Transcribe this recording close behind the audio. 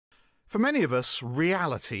For many of us,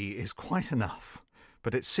 reality is quite enough.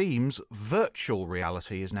 But it seems virtual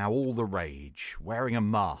reality is now all the rage. Wearing a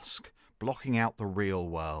mask, blocking out the real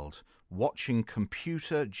world, watching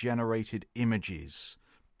computer-generated images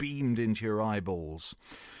beamed into your eyeballs.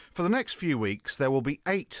 For the next few weeks, there will be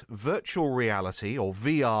 8 virtual reality or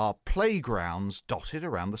VR playgrounds dotted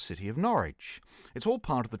around the city of Norwich. It's all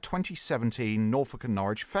part of the 2017 Norfolk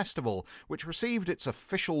Norwich Festival, which received its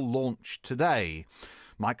official launch today.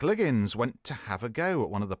 Mike Liggins went to have a go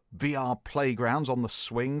at one of the VR playgrounds on the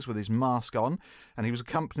swings with his mask on, and he was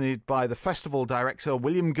accompanied by the festival director,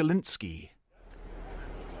 William Galinsky.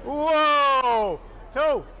 Whoa!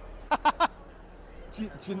 Cool!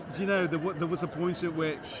 Do you know, there was a point at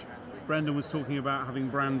which Brendan was talking about having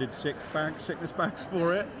branded sickness bags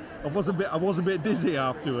for it. I was a bit dizzy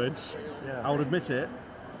afterwards. Yeah. I would admit it.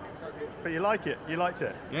 But you like it? You liked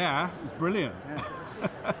it? Yeah, it was brilliant.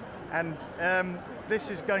 Yeah. And this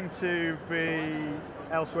is going to be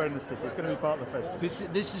elsewhere in the city. It's going to be part of the festival.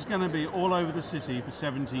 This is going to be all over the city for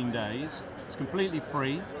 17 days. It's completely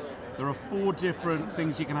free. There are 4 different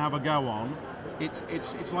things you can have a go on.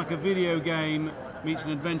 It's like a video game meets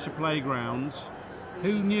an adventure playground.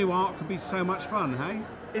 Who knew art could be so much fun, hey?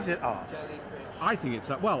 Is it art? I think it's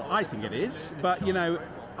I think it is. But you know,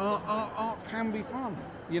 art can be fun.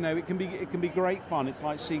 You know, it can be great fun. It's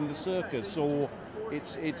like seeing the circus, or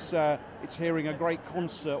it's hearing a great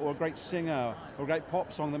concert or a great singer or a great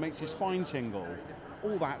pop song that makes your spine tingle.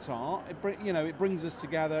 All that's art. It brings us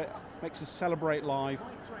together, makes us celebrate life.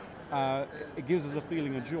 It gives us a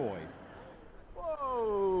feeling of joy.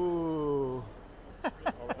 Whoa!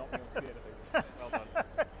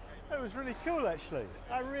 That was really cool, actually.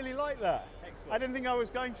 I really like that. Excellent. I didn't think I was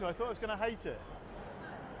going to. I thought I was going to hate it.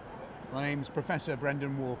 My name's Professor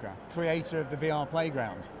Brendan Walker, creator of the VR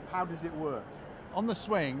Playground. How does it work? On the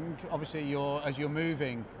swing, obviously as you're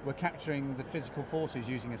moving, we're capturing the physical forces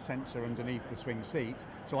using a sensor underneath the swing seat.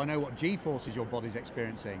 So I know what G-forces your body's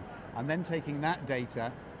experiencing, and then taking that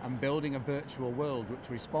data and building a virtual world which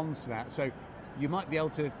responds to that. So you might be able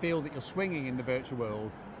to feel that you're swinging in the virtual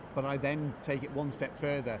world, but I then take it one step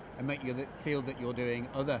further and make you feel that you're doing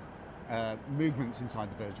other movements inside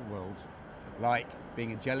the virtual world, like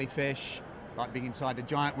being a jellyfish, like being inside a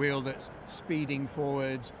giant wheel that's speeding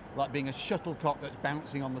forwards, like being a shuttlecock that's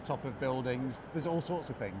bouncing on the top of buildings. There's all sorts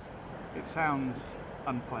of things. It sounds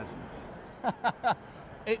unpleasant.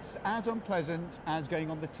 It's as unpleasant as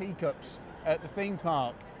going on the teacups at the theme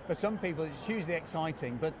park. For some people it's hugely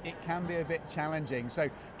exciting, but it can be a bit challenging. So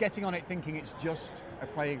getting on it thinking it's just a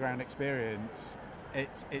playground experience,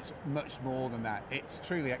 it's much more than that. It's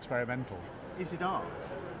truly experimental. Is it art?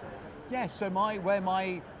 Yes, so where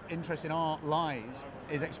my interest in art lies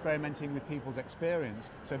is experimenting with people's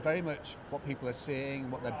experience. So very much what people are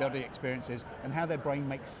seeing, what their body experiences, and how their brain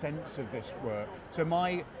makes sense of this work. So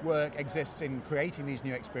my work exists in creating these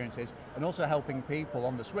new experiences and also helping people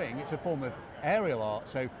on the swing. It's a form of aerial art,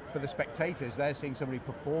 so for the spectators, they're seeing somebody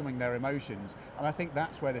performing their emotions, and I think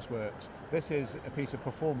that's where this works. This is a piece of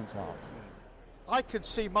performance art. I could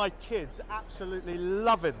see my kids absolutely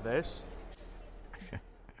loving this.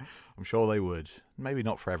 I'm sure they would. Maybe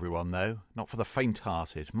not for everyone, though. Not for the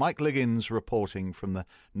faint-hearted. Mike Liggins reporting from the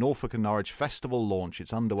Norfolk Norwich Festival launch.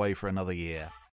 It's underway for another year.